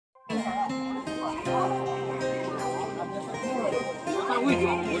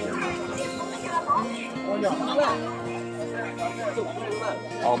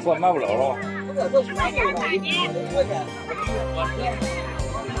哦，不卖不了了。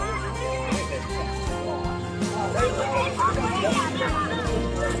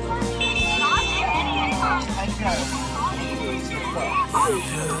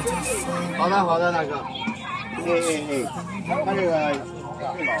好的，好的，大哥。他这个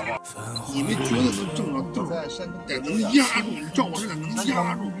你们觉得能挣着豆，得能压住，你照我这个能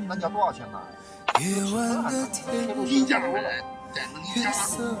压住。那叫多少钱呢？低价买，得能压住。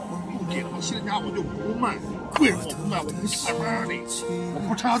不给我新家我就不卖，为什么我不卖？我不插班里，我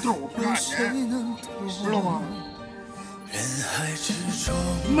不插豆，我不差钱，知道吗？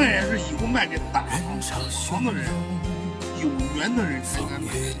卖是以后卖给大行的人。有缘的人才敢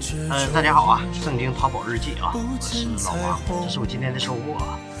买。大家好啊，盛京淘宝日记啊，我是老王，这是我今天的收获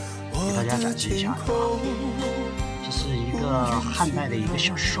啊，给大家展示一下啊。这是一个汉代的一个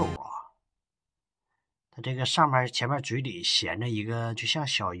小兽啊，它这个上面前面嘴里衔着一个就像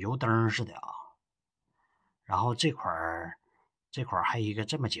小油灯似的啊，然后这块还有一个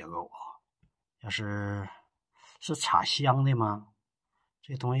这么结构啊，要是插香的吗？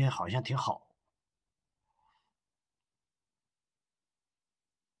这东西好像挺好。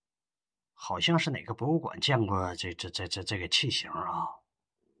好像是哪个博物馆见过这个器型啊，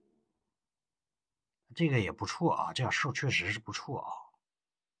这个也不错啊，这小兽确实是不错啊，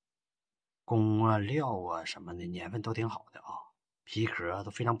工啊料啊什么的年份都挺好的啊，皮壳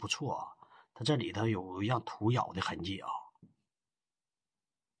都非常不错啊，它这里头有让土咬的痕迹啊。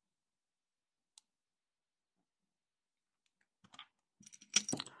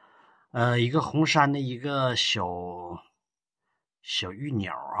一个红山的一个小玉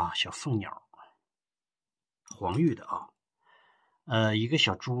鸟啊，小凤鸟，黄玉的啊。一个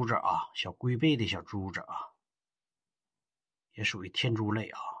小珠子啊，小龟背的小珠子啊，也属于天珠类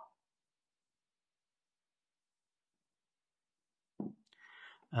啊。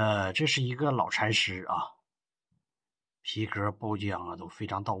这是一个老禅师啊，皮革包浆啊都非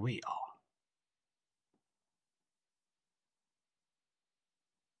常到位啊，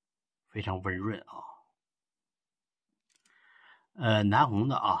非常温润啊。南红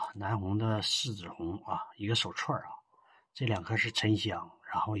的啊，南红的柿子红啊，一个手串啊，这两颗是沉香，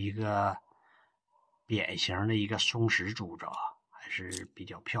然后一个扁形的一个松石珠子啊，还是比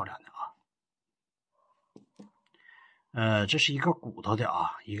较漂亮的啊。这是一个骨头的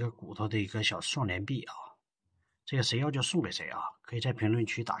啊，一个骨头的一个小双联璧啊，这个谁要就送给谁啊，可以在评论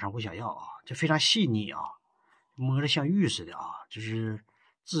区打上我想要啊，这非常细腻啊，摸着像玉似的啊，就是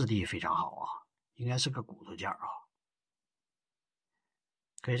质地非常好啊，应该是个骨头件啊，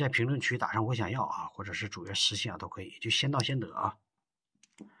可以在评论区打上我想要啊，或者是主页私信啊都可以，就先到先得啊。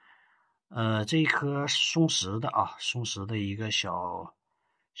这一颗松石的啊，松石的一个小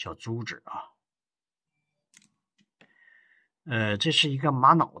珠子啊。这是一个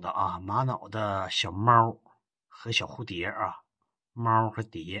玛瑙的啊，玛瑙的小猫和小蝴蝶啊，猫和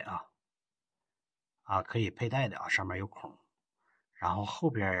蝶啊，可以佩戴的啊，上面有孔，然后后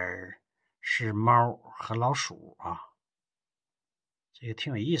边是猫和老鼠啊，这个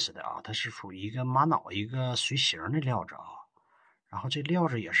挺有意思的啊，它是属于一个玛瑙一个随形的料子啊，然后这料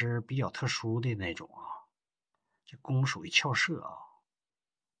子也是比较特殊的那种啊，这弓属于翘射啊。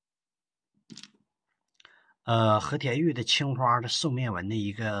和田玉的青花的兽面纹的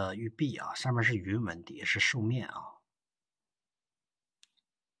一个玉璧啊，上面是云纹，底下是兽面啊。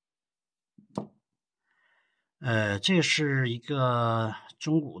这是一个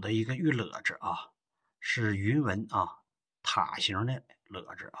中古的一个玉勒子啊，是云纹啊，塔形的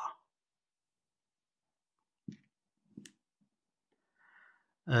勒子啊。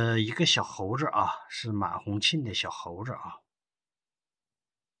一个小猴子啊，是满红沁的小猴子啊。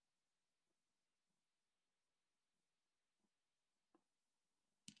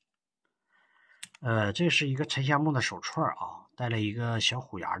这是一个沉香木的手串啊，带了一个小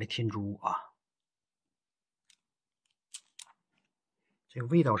虎牙的天珠啊，这个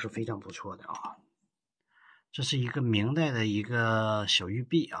味道是非常不错的啊。这是一个明代的一个小玉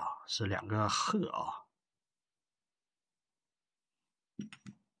璧啊，是两个鹤啊。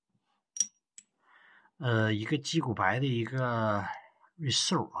一个鸡骨白的一个瑞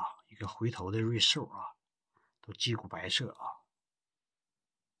兽啊，一个回头的瑞兽啊，都鸡骨白色啊。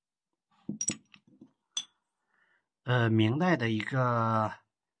明代的一个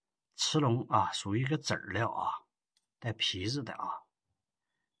瓷龙啊，属于一个籽料啊，带皮子的啊，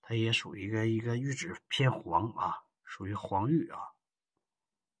它也属于一个玉质偏黄啊，属于黄玉啊，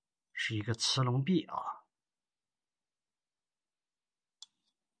是一个瓷龙璧啊。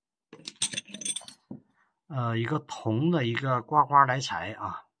一个铜的一个呱呱来财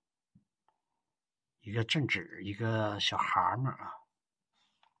啊，一个镇纸，一个小蛤蟆啊。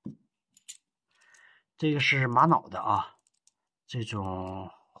这个是玛瑙的啊，这种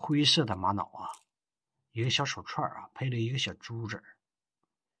灰色的玛瑙啊，一个小手串啊，配了一个小珠子，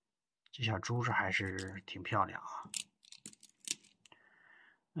这小珠子还是挺漂亮啊。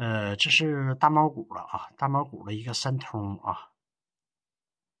这是大毛骨了啊，大毛骨的一个三通啊。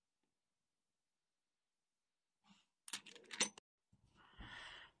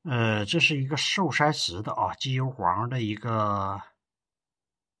这是一个寿山石的啊，机油黄的一个，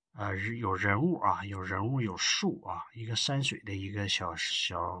有人物啊，有人物有树啊，一个山水的一个小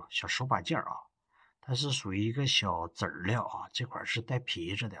手把件啊，它是属于一个小籽料啊，这块是带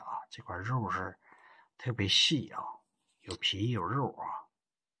皮子的啊，这块肉是特别细啊，有皮有肉啊。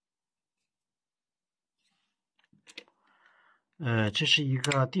这是一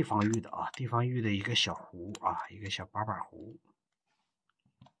个地方玉的啊，地方玉的一个小壶啊，一个小把壶。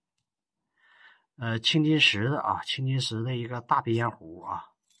青金石的啊，青金石的一个大鼻烟壶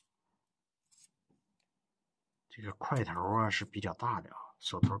啊，这个块头啊是比较大的啊，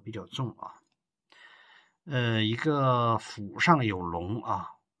手头比较重啊。一个府上有龙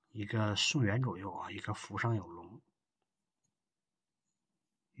啊，一个宋元左右啊，一个府上有龙，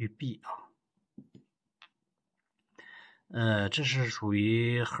玉璧啊。这是属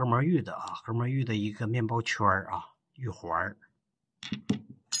于河模玉的啊，河模玉的一个面包圈啊，玉环。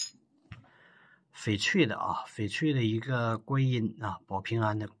翡翠的啊，翡翠的一个观音啊，保平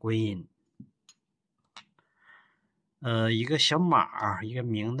安的观音。一个小马，一个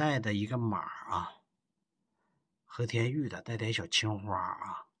明代的一个马啊，和田玉的，带点小青花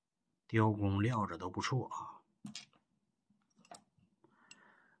啊，雕工料子都不错啊。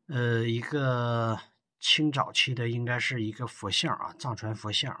一个清早期的应该是一个佛像啊，藏传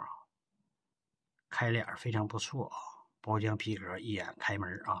佛像啊，开脸非常不错啊，包浆皮革，一眼开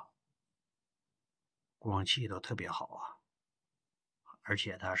门啊，光气都特别好啊，而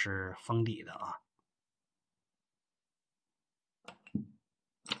且它是封底的啊。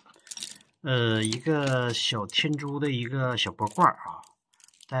一个小天珠的一个小波罐啊，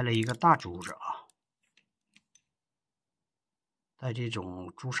带了一个大珠子啊，带这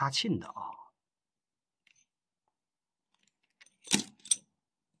种朱砂沁的啊。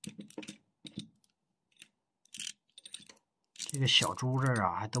这个小珠子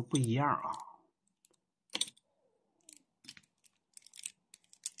啊还都不一样啊。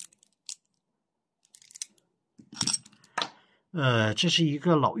这是一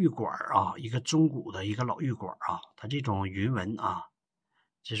个老玉管啊，一个中古的一个老玉管啊，它这种云纹啊，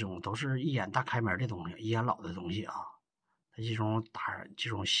这种都是一眼大开门的东西，一眼老的东西啊，它这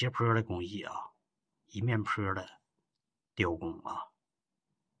种斜坡的工艺啊，一面坡的雕工啊，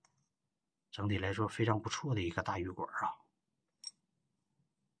整体来说非常不错的一个大玉管啊，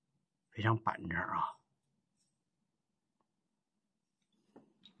非常板正啊。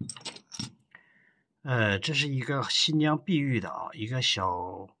这是一个新疆碧玉的啊，一个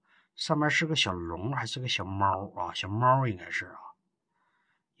小，上面是个小龙还是个小猫啊？小猫应该是啊，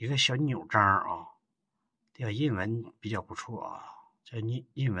一个小扭章啊，这印纹比较不错啊。这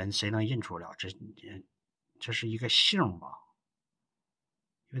印纹谁能印出了？这是一个姓吧，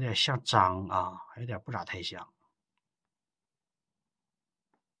有点像章啊，还有点不咋太像。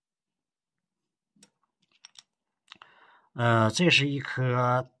这是一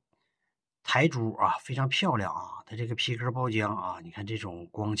颗台珠啊，非常漂亮啊，它这个皮革包浆啊，你看这种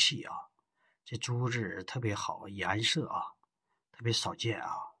光气啊，这珠子特别好，颜色啊特别少见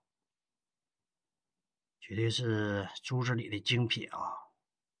啊，绝对是珠子里的精品啊。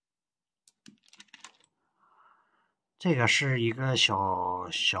这个是一个小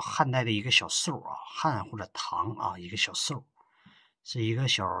汉代的一个小兽啊，汉或者唐啊，一个小兽，是一个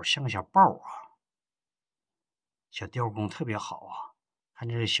像个小豹啊，小雕工特别好啊，看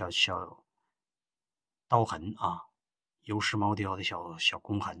这个小刀痕啊，油石毛雕的小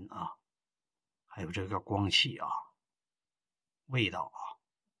工痕啊，还有这个光气啊，味道啊，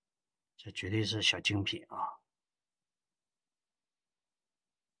这绝对是小精品啊。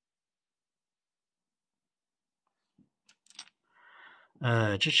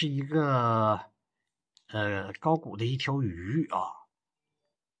这是一个高古的一条鱼啊，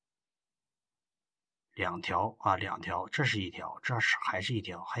两条，这是一条，这是还是一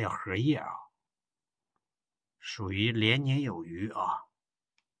条，还有荷叶啊，属于连年有余啊，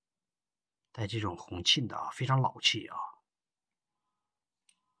带这种红沁的啊，非常老气啊。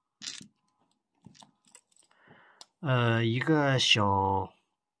一个小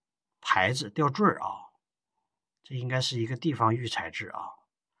牌子吊坠啊，这应该是一个地方玉材质啊，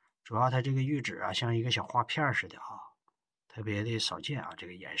主要它这个玉纸啊，像一个小花片似的啊，特别的少见啊，这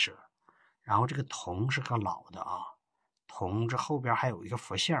个颜色。然后这个铜是个老的啊，铜这后边还有一个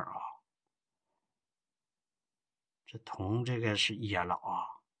佛像啊，这铜这个是一眼老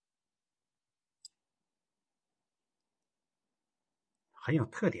啊，很有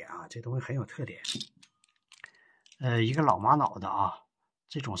特点啊，这东西很有特点。一个老玛瑙的啊，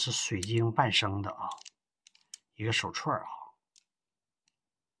这种是水晶半生的啊，一个手串啊。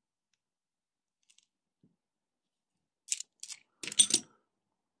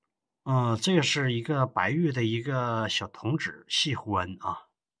这个是一个白玉的一个小铜纸，细欢啊，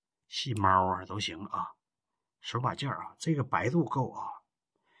细猫啊都行啊。手把件啊，这个白度够啊，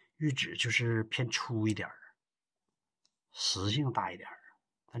玉纸就是偏粗一点，实性大一点，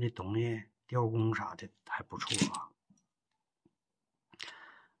但这东西雕工啥的还不错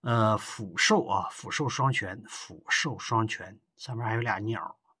啊。福寿啊，福寿双全，福寿双全，上面还有俩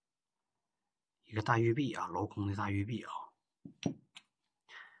鸟，一个大玉璧啊，镂空的大玉璧啊。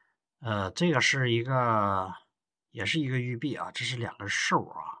这个是一个，也是一个玉璧啊，这是两个兽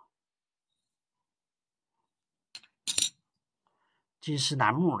啊，金丝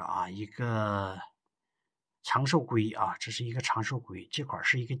楠木的啊，一个长寿龟啊，这是一个长寿龟，这块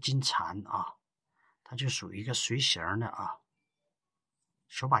是一个金蝉啊，它就属于一个随形的啊，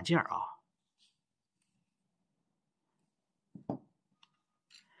手把件啊。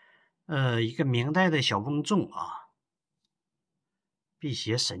一个明代的小翁仲啊，辟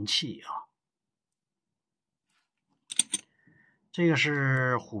邪神器啊。这个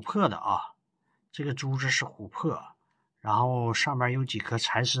是琥珀的啊，这个珠子是琥珀，然后上面有几颗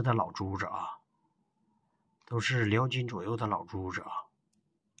蚕丝的老珠子啊，都是辽金左右的老珠子啊。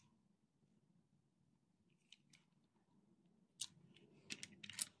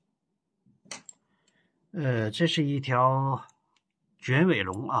这是一条卷尾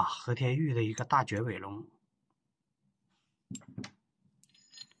龙啊，和田玉的一个大卷尾龙。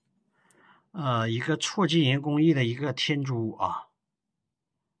一个错金银工艺的一个天珠啊，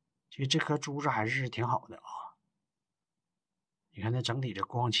其实这颗珠子还是挺好的啊。你看它整体的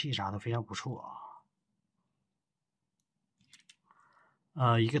光气啥都非常不错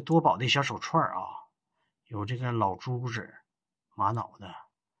啊。一个多宝的小手串啊，有这个老珠子，玛瑙的，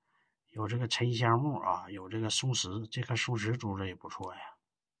有这个沉香木啊，有这个松石，这颗松石珠子也不错呀。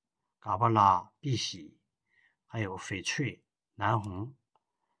嘎巴拉、碧玺，还有翡翠、南红，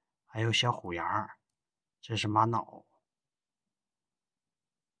还有小虎牙，这是玛瑙，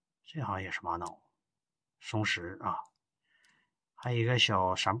这好像也是玛瑙，松石啊。还有一个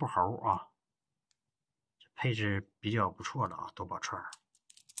小三步猴啊，这配置比较不错的啊，多宝串。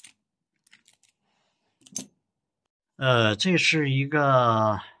这是一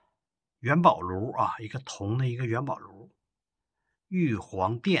个元宝炉啊，一个铜的一个元宝炉，玉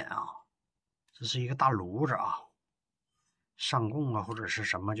皇殿啊，这是一个大炉子啊，上供啊或者是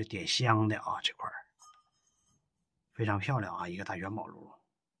什么就点香的啊，这块非常漂亮啊，一个大元宝炉。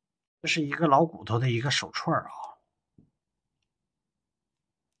这是一个老骨头的一个手串啊，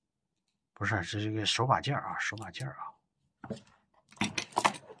不是，这是一个手把件啊，手把件啊。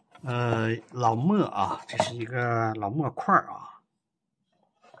老墨啊，这是一个老墨块啊，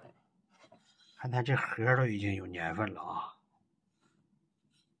看它这盒都已经有年份了啊。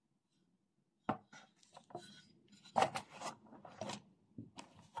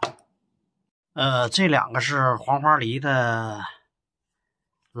这两个是黄花梨的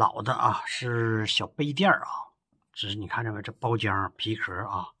老的啊，是小杯垫啊，这是你看着没？这包浆皮壳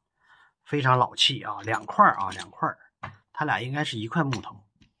啊，非常老气啊，两块啊，两块，它俩应该是一块木头，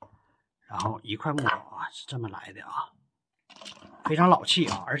然后一块木头啊，是这么来的啊，非常老气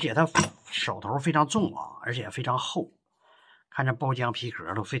啊，而且它手头非常重啊，而且非常厚，看着包浆皮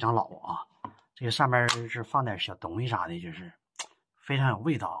壳都非常老啊，这个上面是放点小东西啥的，就是非常有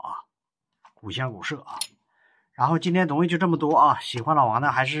味道啊，古香古色啊。然后今天东西就这么多啊，喜欢老王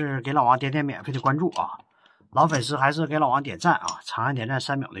的还是给老王点点免费的关注啊，老粉丝还是给老王点赞啊，长按点赞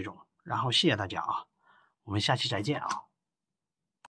3秒那种。然后谢谢大家啊，我们下期再见啊。